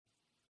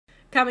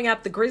Coming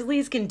up, the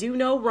Grizzlies can do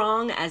no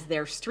wrong as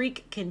their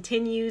streak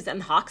continues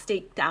and the Hawks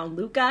take down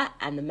Luka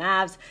and the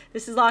Mavs.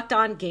 This is Locked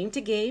On Game to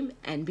Game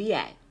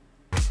NBA.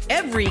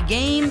 Every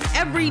game,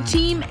 every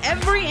team,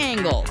 every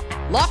angle.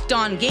 Locked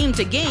On Game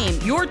to Game,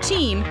 your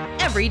team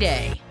every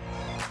day.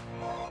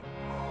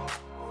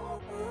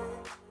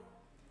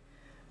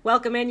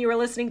 Welcome in. You are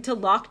listening to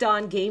Locked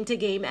On Game to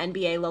Game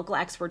NBA, local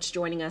experts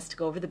joining us to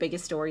go over the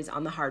biggest stories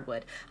on the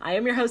hardwood. I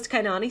am your host,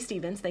 Kainani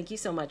Stevens. Thank you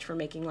so much for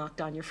making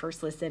Locked On your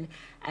first listen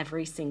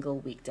every single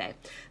weekday.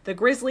 The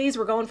Grizzlies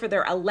were going for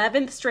their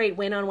 11th straight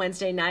win on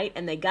Wednesday night,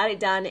 and they got it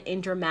done in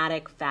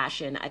dramatic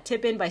fashion. A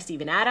tip-in by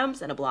Steven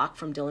Adams and a block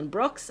from Dillon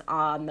Brooks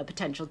on the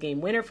potential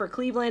game winner for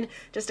Cleveland.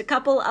 Just a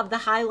couple of the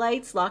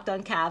highlights. Locked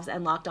On Cavs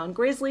and Locked On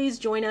Grizzlies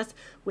join us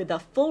with a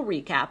full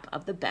recap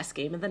of the best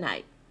game of the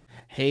night.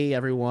 Hey,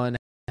 everyone.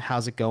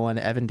 How's it going?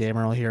 Evan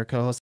Damerl here,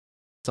 co-host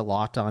to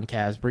Locked On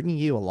Cavs, bringing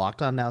you a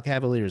Locked On Now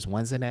Cavaliers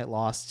Wednesday night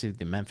loss to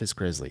the Memphis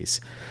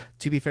Grizzlies.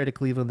 To be fair to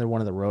Cleveland, they're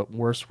one of the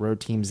worst road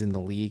teams in the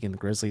league, and the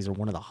Grizzlies are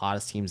one of the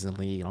hottest teams in the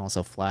league and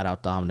also flat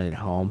out dominant at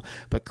home.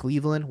 But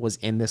Cleveland was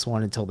in this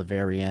one until the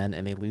very end,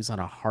 and they lose on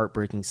a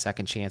heartbreaking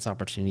second chance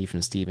opportunity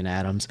from Steven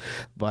Adams.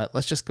 But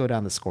let's just go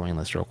down the scoring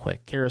list real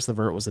quick. Karis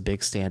LeVert was a big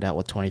standout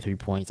with 23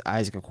 points.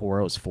 Isaac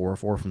Okoro was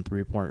 4-4 from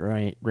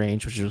three-point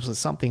range, which was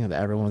something that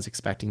everyone was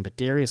expecting. But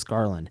Darius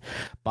Garland,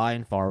 by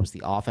and far, was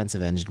the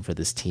offensive engine for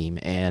this team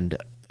and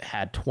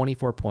had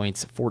 24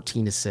 points,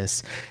 14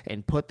 assists,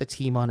 and put the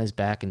team on his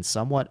back and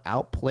somewhat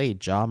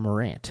outplayed Ja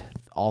Morant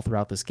all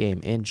throughout this game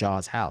in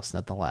Ja's house,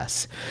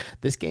 nonetheless.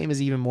 This game is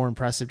even more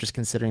impressive just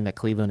considering that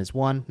Cleveland is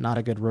 1, not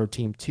a good road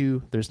team,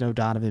 2, there's no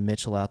Donovan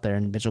Mitchell out there,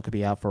 and Mitchell could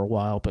be out for a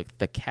while, but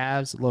the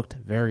Cavs looked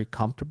very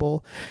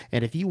comfortable.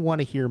 And if you want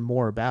to hear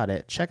more about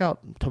it, check out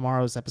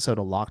tomorrow's episode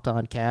of Locked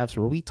On Cavs,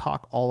 where we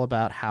talk all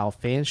about how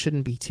fans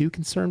shouldn't be too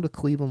concerned with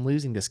Cleveland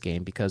losing this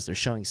game because they're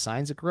showing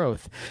signs of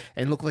growth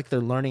and look like they're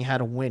learning how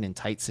to win in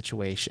tight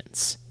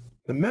situations.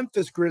 The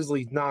Memphis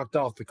Grizzlies knocked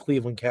off the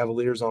Cleveland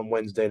Cavaliers on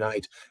Wednesday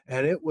night,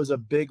 and it was a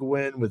big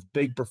win with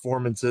big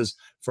performances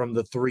from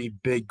the three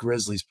big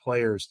Grizzlies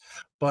players.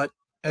 But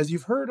as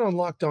you've heard on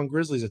Locked On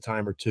Grizzlies a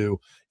time or two,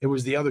 it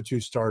was the other two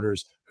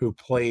starters who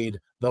played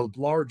the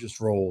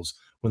largest roles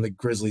when the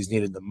Grizzlies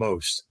needed them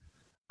most.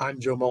 I'm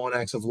Joe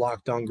Molinax of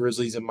Locked On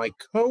Grizzlies, and my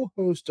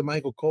co-host,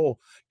 Michael Cole,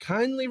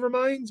 kindly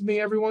reminds me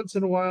every once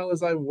in a while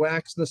as I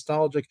wax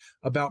nostalgic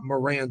about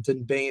Morant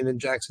and Bane and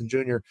Jackson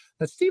Jr.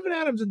 that Steven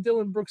Adams and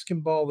Dillon Brooks can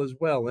ball as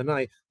well, and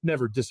I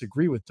never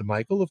disagree with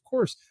DeMichael. Of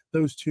course,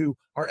 those two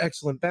are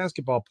excellent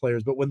basketball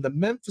players, but when the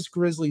Memphis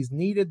Grizzlies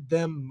needed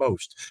them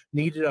most,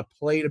 needed a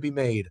play to be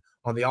made,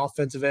 on the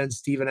offensive end,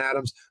 Steven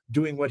Adams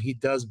doing what he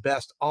does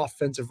best,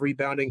 offensive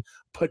rebounding,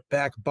 put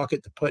back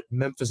bucket to put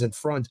Memphis in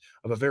front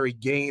of a very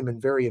game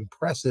and very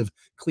impressive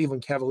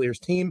Cleveland Cavaliers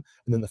team.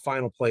 And then the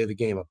final play of the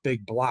game, a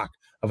big block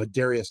of a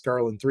Darius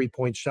Garland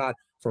three-point shot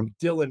from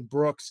Dillon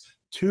Brooks.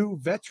 Two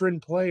veteran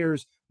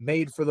players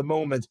made for the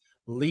moment,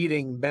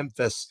 leading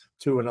Memphis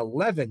to an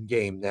 11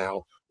 game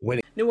now,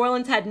 winning. New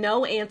Orleans had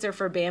no answer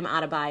for Bam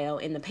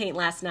Adebayo in the paint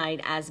last night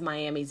as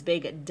Miami's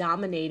big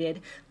dominated.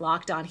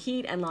 Locked On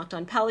Heat and Locked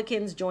On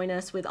Pelicans join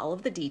us with all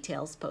of the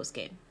details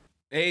postgame.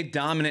 A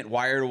dominant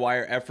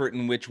wire-to-wire effort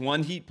in which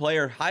one Heat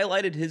player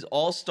highlighted his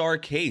all-star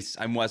case.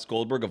 I'm Wes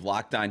Goldberg of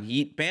Locked On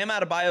Heat. Bam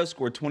Adebayo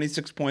scored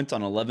 26 points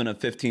on 11 of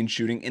 15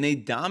 shooting in a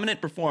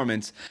dominant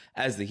performance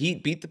as the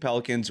Heat beat the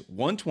Pelicans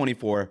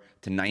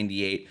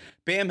 124-98.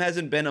 Bam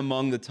hasn't been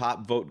among the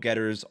top vote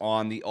getters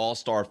on the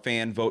all-star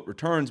fan vote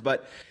returns,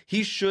 but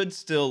he should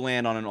still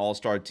land on an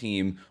all-star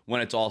team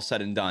when it's all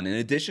said and done. In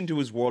addition to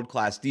his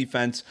world-class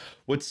defense,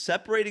 what's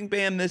separating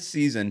Bam this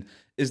season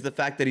is the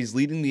fact that he's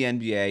leading the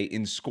NBA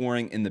in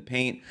scoring in the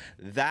paint.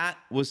 That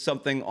was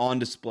something on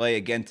display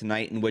again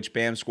tonight in which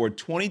Bam scored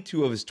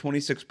 22 of his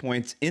 26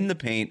 points in the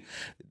paint.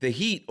 The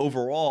Heat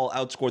overall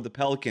outscored the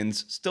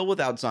Pelicans, still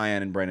without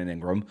Zion and Brandon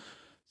Ingram,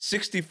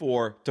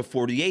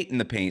 64-48 in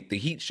the paint. The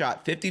Heat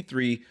shot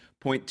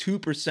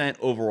 53.2%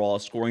 overall,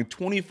 scoring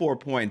 24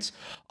 points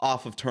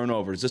off of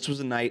turnovers. This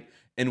was a night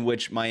in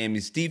which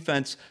Miami's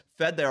defense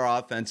fed their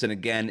offense, and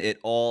again, it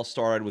all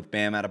started with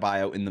Bam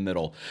Adebayo in the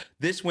middle.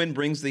 This win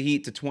brings the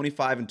Heat to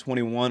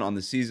 25-21 on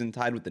the season,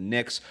 tied with the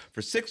Knicks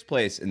for 6th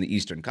place in the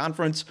Eastern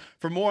Conference.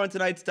 For more on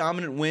tonight's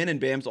dominant win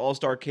and Bam's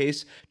all-star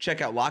case, check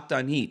out Locked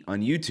On Heat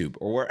on YouTube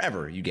or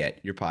wherever you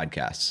get your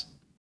podcasts.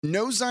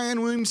 No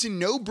Zion Williamson,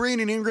 no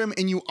Brandon Ingram,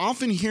 and you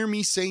often hear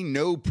me say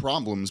no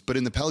problems, but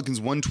in the Pelicans'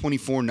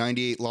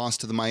 124-98 loss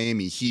to the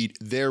Miami Heat,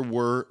 there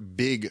were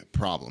big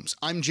problems.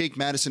 I'm Jake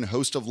Madison,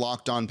 host of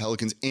Locked On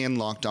Pelicans and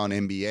Locked On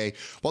NBA.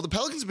 While the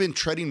Pelicans have been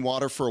treading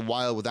water for a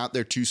while without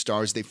their two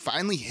stars, they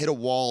finally hit a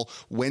wall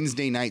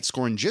Wednesday night,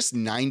 scoring just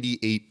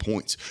 98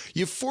 points.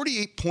 You have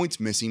 48 points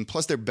missing,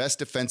 plus their best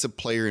defensive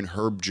player in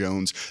Herb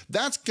Jones.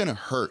 That's going to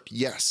hurt,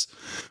 yes.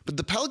 But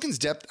the Pelicans'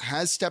 depth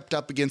has stepped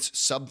up against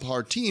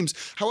subpar teams.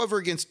 However,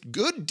 against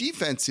good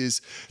defenses,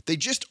 they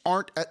just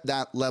aren't at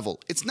that level.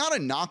 It's not a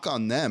knock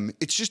on them.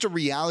 It's just a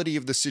reality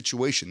of the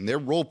situation. They're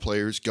role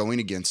players going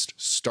against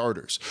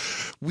starters.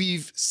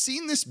 We've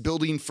seen this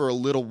building for a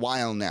little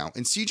while now,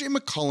 and CJ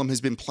McCollum has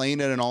been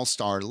playing at an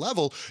all-star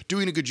level,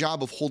 doing a good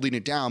job of holding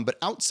it down, but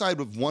outside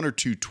of one or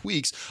two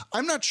tweaks,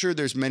 I'm not sure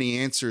there's many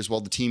answers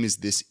while the team is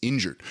this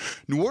injured.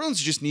 New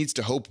Orleans just needs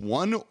to hope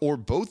one or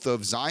both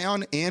of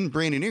Zion and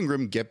Brandon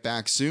Ingram get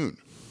back soon.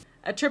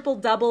 A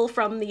triple-double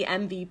from the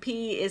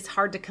MVP is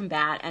hard to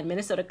combat, and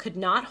Minnesota could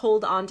not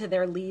hold on to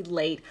their lead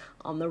late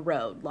on the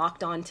road.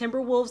 Locked On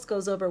Timberwolves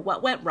goes over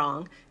what went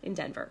wrong in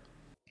Denver.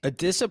 A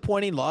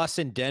disappointing loss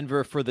in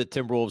Denver for the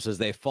Timberwolves as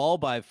they fall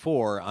by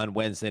 4 on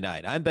Wednesday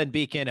night. I'm Ben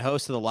Beacon,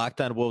 host of the Locked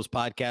On Wolves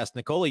podcast.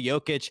 Nikola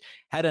Jokic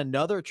had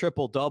another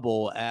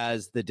triple-double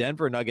as the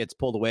Denver Nuggets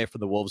pulled away from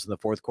the Wolves in the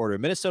fourth quarter.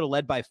 Minnesota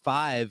led by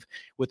 5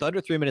 with under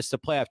 3 minutes to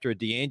play after a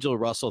D'Angelo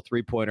Russell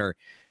three-pointer.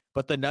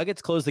 But the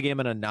Nuggets closed the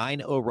game on a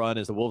 9-0 run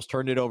as the Wolves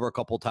turned it over a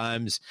couple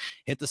times,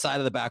 hit the side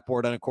of the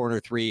backboard on a corner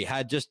three,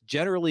 had just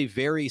generally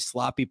very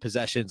sloppy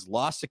possessions,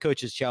 lost the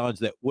coach's challenge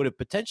that would have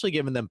potentially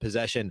given them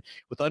possession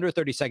with under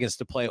 30 seconds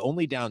to play,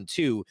 only down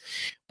 2.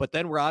 But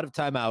then we're out of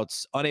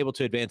timeouts, unable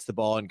to advance the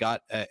ball, and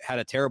had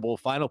a terrible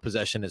final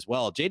possession as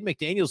well. Jaden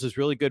McDaniels is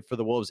really good for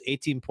the Wolves,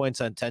 18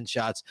 points on 10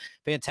 shots,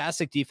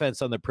 fantastic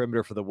defense on the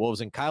perimeter for the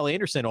Wolves, and Kyle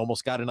Anderson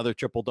almost got another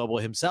triple-double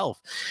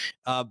himself.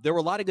 There were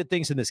a lot of good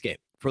things in this game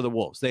for the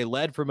Wolves. They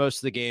led for most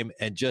of the game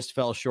and just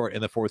fell short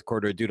in the fourth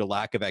quarter due to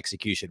lack of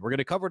execution. We're going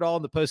to cover it all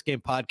in the post-game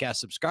podcast.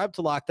 Subscribe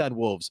to Locked On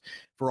Wolves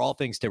for all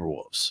things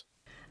Timberwolves.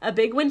 A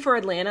big win for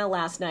Atlanta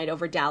last night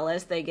over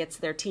Dallas. They gets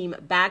their team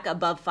back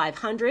above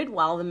 500,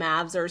 while the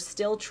Mavs are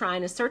still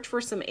trying to search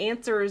for some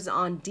answers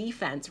on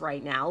defense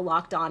right now.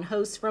 Locked On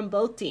hosts from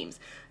both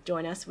teams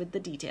join us with the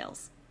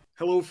details.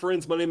 Hello,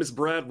 friends. My name is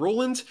Brad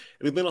Rowland,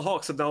 and the Atlanta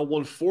Hawks have now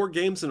won 4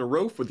 games in a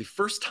row for the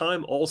first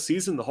time all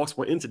season. The Hawks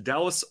went into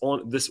Dallas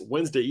on this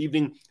Wednesday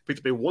evening, picked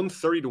up a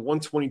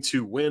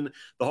 130-122 win.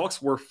 The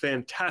Hawks were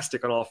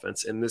fantastic on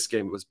offense in this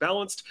game. It was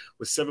balanced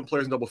with 7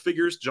 players in double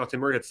figures. DeJounte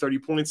Murray had 30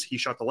 points. He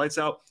shot the lights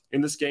out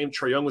in this game.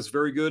 Trae Young was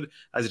very good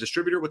as a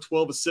distributor with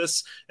 12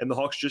 assists, and the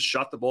Hawks just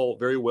shot the ball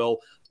very well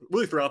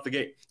really throughout the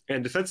game.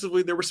 And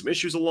defensively, there were some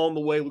issues along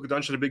the way. Luka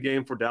Doncic had a big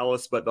game for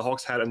Dallas, but the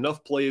Hawks had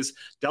enough plays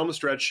down the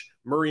stretch,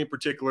 Murray in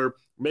particular,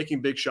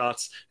 making big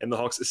shots, and the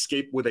Hawks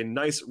escaped with a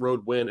nice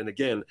road win. And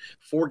again,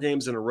 4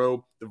 games in a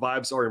row. The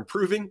vibes are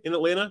improving in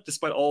Atlanta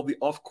despite all the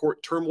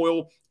off-court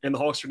turmoil, and the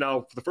Hawks are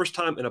now, for the first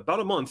time in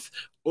about a month,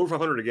 over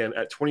 500 again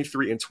at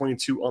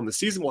 23-22 on the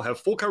season. We'll have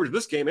full coverage of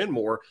this game and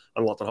more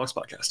on Locked On Hawks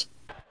podcast.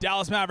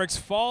 Dallas Mavericks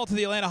fall to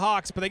the Atlanta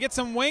Hawks, but they get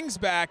some wings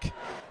back, and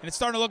it's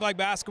starting to look like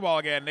basketball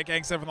again. Nick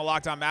Angster from the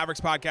Locked On Mavericks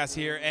podcast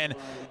here, and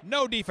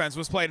no defense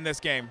was played in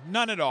this game.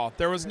 None at all.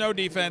 There was no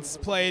defense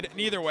played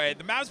neither way.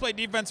 The Mavs played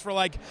defense for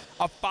like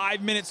a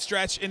 5-minute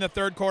stretch in the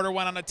third quarter,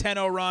 went on a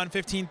 10-0 run,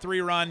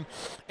 15-3 run,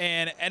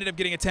 and ended up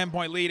getting a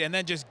 10-point lead, and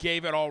then just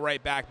gave it all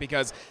right back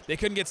because they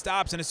couldn't get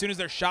stops, and as soon as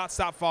their shots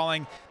stopped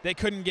falling, they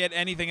couldn't get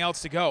anything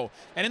else to go.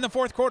 And in the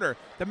fourth quarter,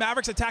 the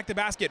Mavericks attacked the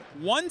basket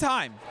one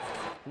time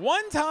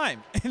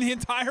in the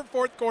entire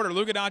fourth quarter.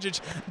 Luka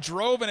Doncic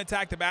drove and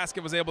attacked the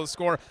basket, was able to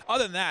score.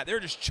 Other than that, they were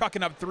just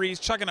chucking up threes,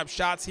 chucking up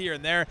shots here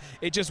and there.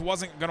 It just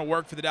wasn't going to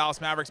work for the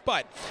Dallas Mavericks.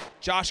 But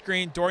Josh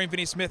Green, Dorian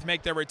Finney-Smith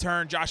make their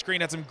return. Josh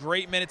Green had some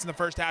great minutes in the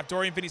first half.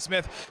 Dorian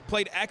Finney-Smith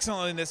played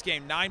excellently in this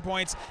game. 9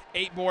 points,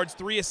 8 boards,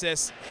 3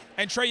 assists.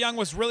 And Trae Young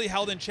was really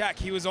held in check.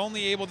 He was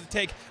only able to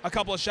take a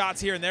couple of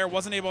shots here and there.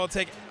 Wasn't able to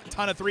take a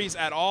ton of threes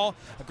at all.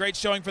 A great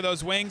showing for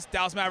those wings.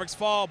 Dallas Mavericks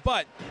fall,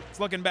 but it's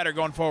looking better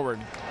going forward.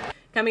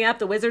 Coming up,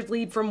 the Wizards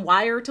lead from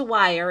wire to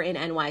wire in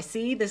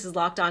NYC. This is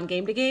Locked On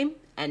Game to Game,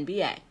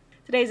 NBA.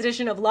 Today's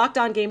edition of Locked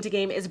On Game to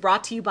Game is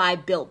brought to you by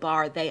Built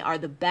Bar. They are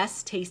the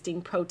best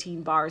tasting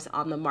protein bars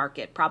on the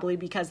market, probably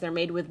because they're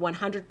made with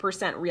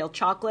 100% real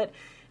chocolate,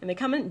 and they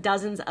come in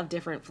dozens of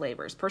different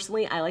flavors.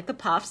 Personally, I like the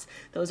puffs.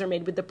 Those are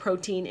made with the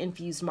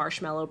protein-infused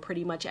marshmallow.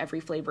 Pretty much every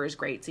flavor is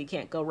great, so you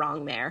can't go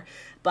wrong there.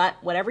 But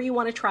whatever you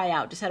want to try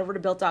out, just head over to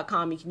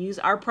Built.com. You can use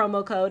our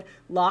promo code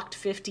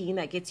LOCKED15.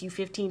 That gets you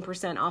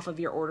 15% off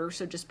of your order.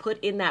 So just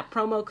put in that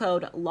promo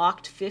code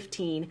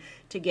LOCKED15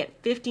 to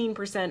get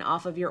 15%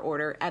 off of your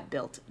order at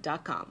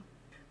Built.com.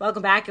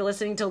 Welcome back. You're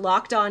listening to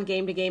Locked On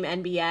Game to Game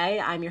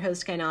NBA. I'm your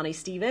host, Kainani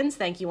Stevens.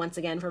 Thank you once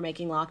again for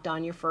making Locked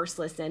On your first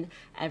listen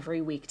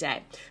every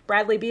weekday.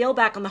 Bradley Beal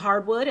back on the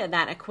hardwood, and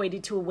that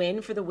equated to a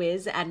win for the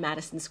Wiz at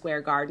Madison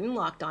Square Garden.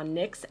 Locked On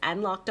Knicks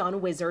and Locked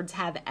On Wizards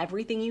have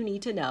everything you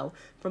need to know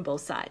from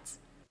both sides.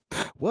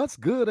 What's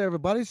good,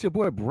 everybody? It's your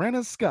boy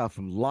Brandon Scott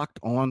from Locked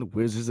On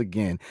Wizards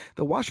again.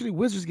 The Washington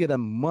Wizards get a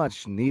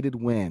much-needed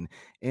win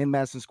in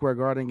Madison Square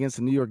Garden against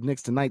the New York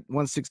Knicks tonight,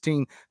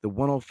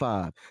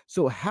 116-105.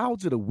 So how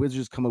did the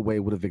Wizards come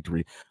away with a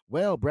victory?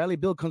 Well, Bradley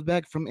Beal comes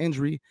back from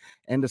injury,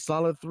 and the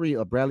solid three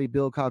of Bradley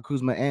Beal, Kyle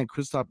Kuzma, and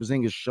Kristaps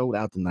Porzingis showed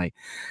out tonight.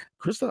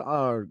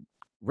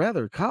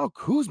 Kyle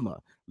Kuzma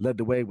led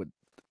the way with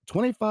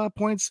 25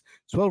 points,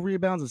 12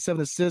 rebounds, and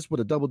 7 assists with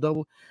a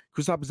double-double.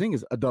 Kristaps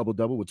Porzingis, a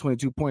double-double with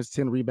 22 points,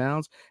 10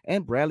 rebounds.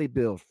 And Bradley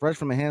Beal, fresh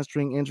from a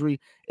hamstring injury,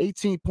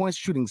 18 points,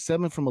 shooting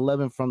 7 from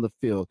 11 from the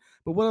field.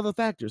 But what other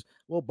factors?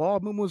 Well, ball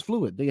movement was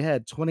fluid. They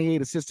had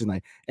 28 assists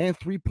tonight, and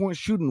three-point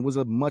shooting was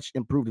a much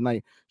improved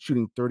tonight,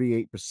 shooting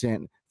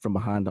 38% from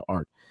behind the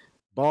arc.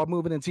 Ball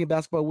movement in team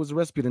basketball was a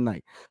recipe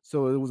tonight.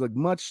 So it was a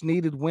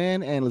much-needed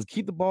win, and let's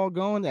keep the ball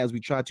going as we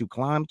try to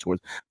climb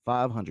towards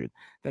 500.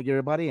 Thank you,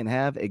 everybody, and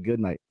have a good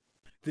night.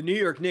 The New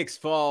York Knicks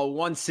fall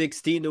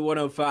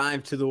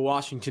 116-105 to the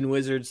Washington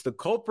Wizards. The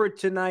culprit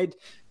tonight,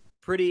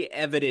 pretty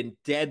evident,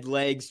 dead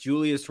legs.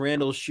 Julius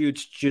Randle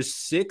shoots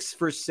just 6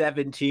 for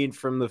 17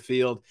 from the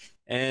field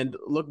and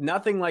looked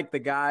nothing like the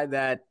guy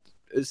that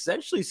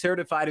essentially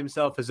certified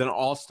himself as an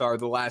all-star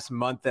the last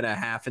month and a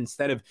half,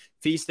 instead of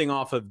feasting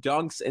off of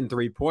dunks and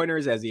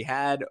three-pointers as he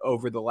had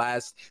over the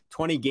last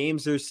 20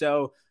 games or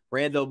so.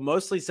 Randall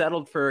mostly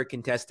settled for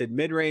contested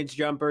mid-range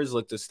jumpers,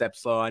 looked a step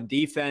slow on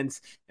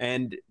defense,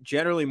 and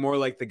generally more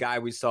like the guy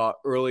we saw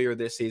earlier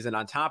this season.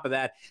 On top of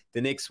that,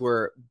 the Knicks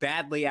were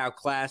badly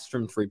outclassed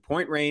from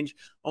three-point range,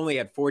 only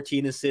had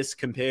 14 assists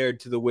compared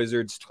to the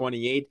Wizards'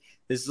 28.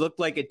 This looked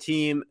like a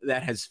team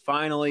that has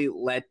finally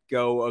let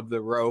go of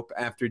the rope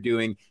after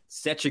doing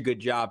such a good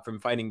job from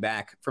fighting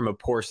back from a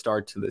poor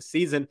start to the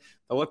season.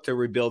 They'll look to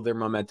rebuild their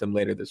momentum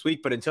later this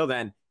week, but until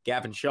then,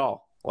 Gavin Shaw,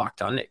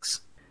 Locked On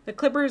Knicks. The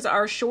Clippers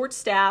are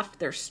short-staffed.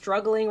 They're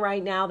struggling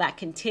right now. That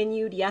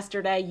continued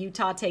yesterday.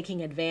 Utah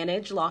taking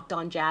advantage. Locked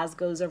On Jazz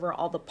goes over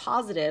all the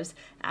positives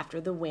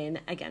after the win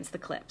against the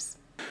Clips.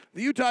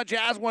 The Utah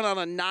Jazz went on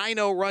a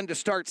 9-0 run to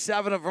start,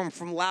 7 of them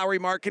from Lauri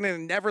Markkanen,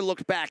 and never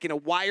looked back in a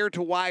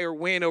wire-to-wire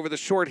win over the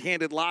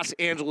shorthanded Los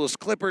Angeles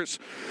Clippers.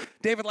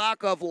 David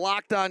Locke of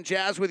Locked On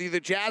Jazz with you. The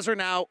Jazz are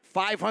now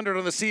 500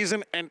 on the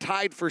season and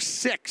tied for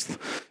 6th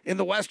in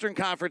the Western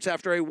Conference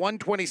after a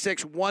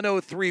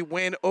 126-103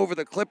 win over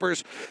the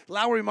Clippers.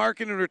 Lauri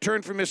Markkanen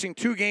returned from missing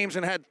 2 games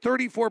and had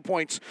 34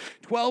 points,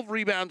 12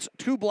 rebounds,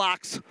 2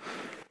 blocks,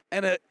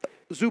 and a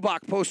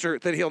Zubac poster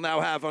that he'll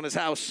now have on his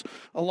house,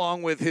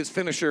 along with his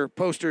finisher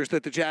posters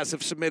that the Jazz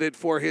have submitted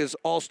for his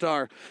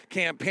All-Star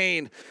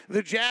campaign.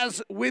 The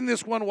Jazz win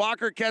this one.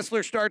 Walker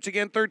Kessler starts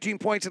again, 13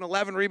 points and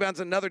 11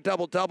 rebounds, another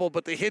double-double.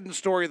 But the hidden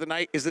story of the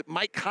night is that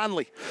Mike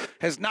Conley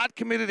has not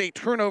committed a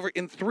turnover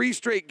in 3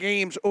 straight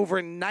games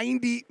over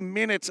 90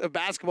 minutes of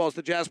basketball as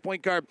the Jazz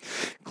point guard.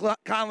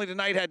 Conley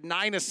tonight had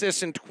 9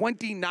 assists and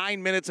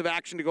 29 minutes of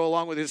action to go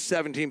along with his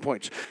 17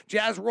 points.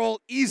 Jazz roll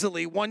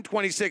easily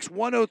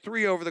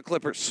 126-103 over the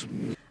Clippers.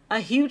 A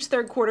huge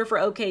third quarter for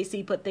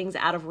OKC put things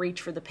out of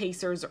reach for the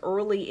Pacers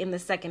early in the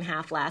second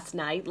half last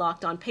night.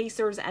 Locked On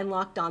Pacers and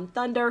Locked On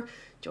Thunder.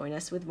 Join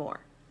us with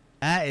more.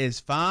 That is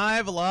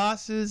 5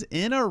 losses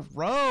in a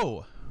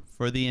row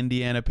for the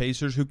Indiana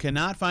Pacers, who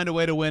cannot find a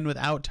way to win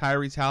without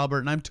Tyrese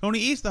Haliburton. I'm Tony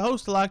East, the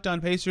host of Locked On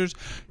Pacers,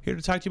 here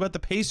to talk to you about the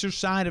Pacers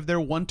side of their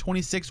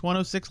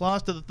 126-106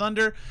 loss to the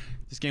Thunder.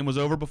 This game was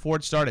over before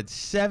it started,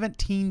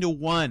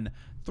 17-1.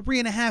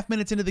 3.5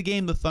 minutes into the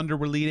game, the Thunder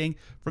were leading.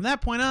 From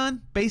that point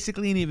on,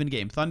 basically an even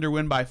game. Thunder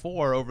win by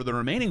 4 over the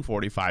remaining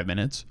 45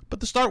 minutes. But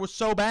the start was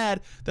so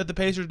bad that the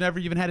Pacers never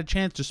even had a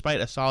chance,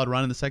 despite a solid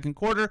run in the second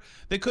quarter.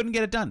 They couldn't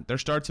get it done. Their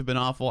starts have been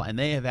awful, and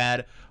they have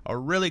had a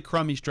really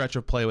crummy stretch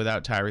of play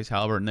without Tyrese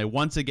Haliburton. They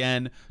once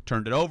again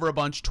turned it over a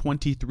bunch,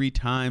 23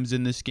 times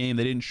in this game.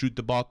 They didn't shoot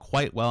the ball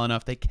quite well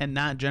enough. They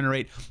cannot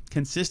generate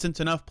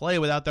consistent enough play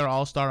without their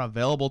all-star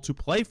available to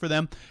play for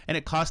them, and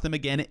it cost them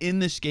again in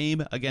this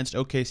game against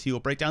OKC. We'll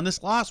break down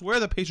this loss, where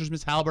the Pacers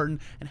miss Haliburton,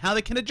 and how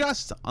they can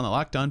adjust on the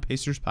Locked On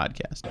Pacers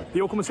podcast.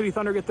 The Oklahoma City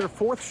Thunder get their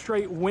 4th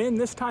straight win,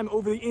 this time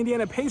over the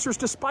Indiana Pacers.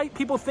 Despite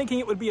people thinking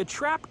it would be a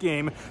trap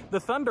game, the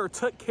Thunder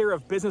took care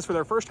of business for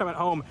their first time at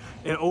home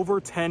in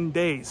over 10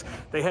 days.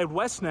 They head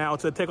west now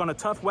to take on a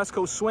tough West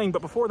Coast swing,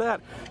 but before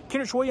that,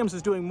 Kenrich Williams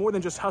is doing more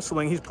than just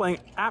hustling. He's playing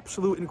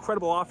absolute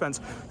incredible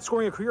offense,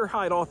 scoring a career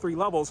high at all 3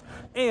 levels.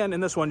 And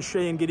in this one,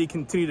 Shea and Giddey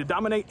continue to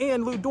dominate,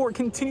 and Lou Dort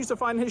continues to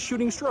find his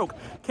shooting stroke.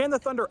 Can the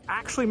Thunder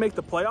actually make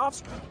the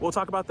playoffs? We'll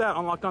talk about that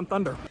on Locked On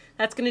Thunder.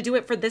 That's going to do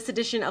it for this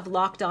edition of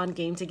Locked On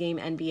Game to Game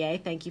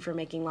NBA. Thank you for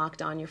making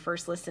Locked On your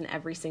first listen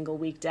every single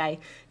weekday.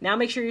 Now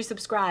make sure you're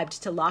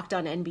subscribed to Locked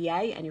On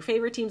NBA and your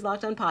favorite team's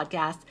Locked On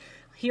podcast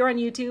here on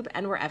YouTube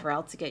and wherever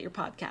else you get your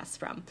podcasts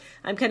from.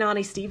 I'm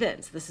Kanani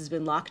Stevens. This has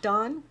been Locked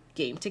On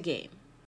Game to Game.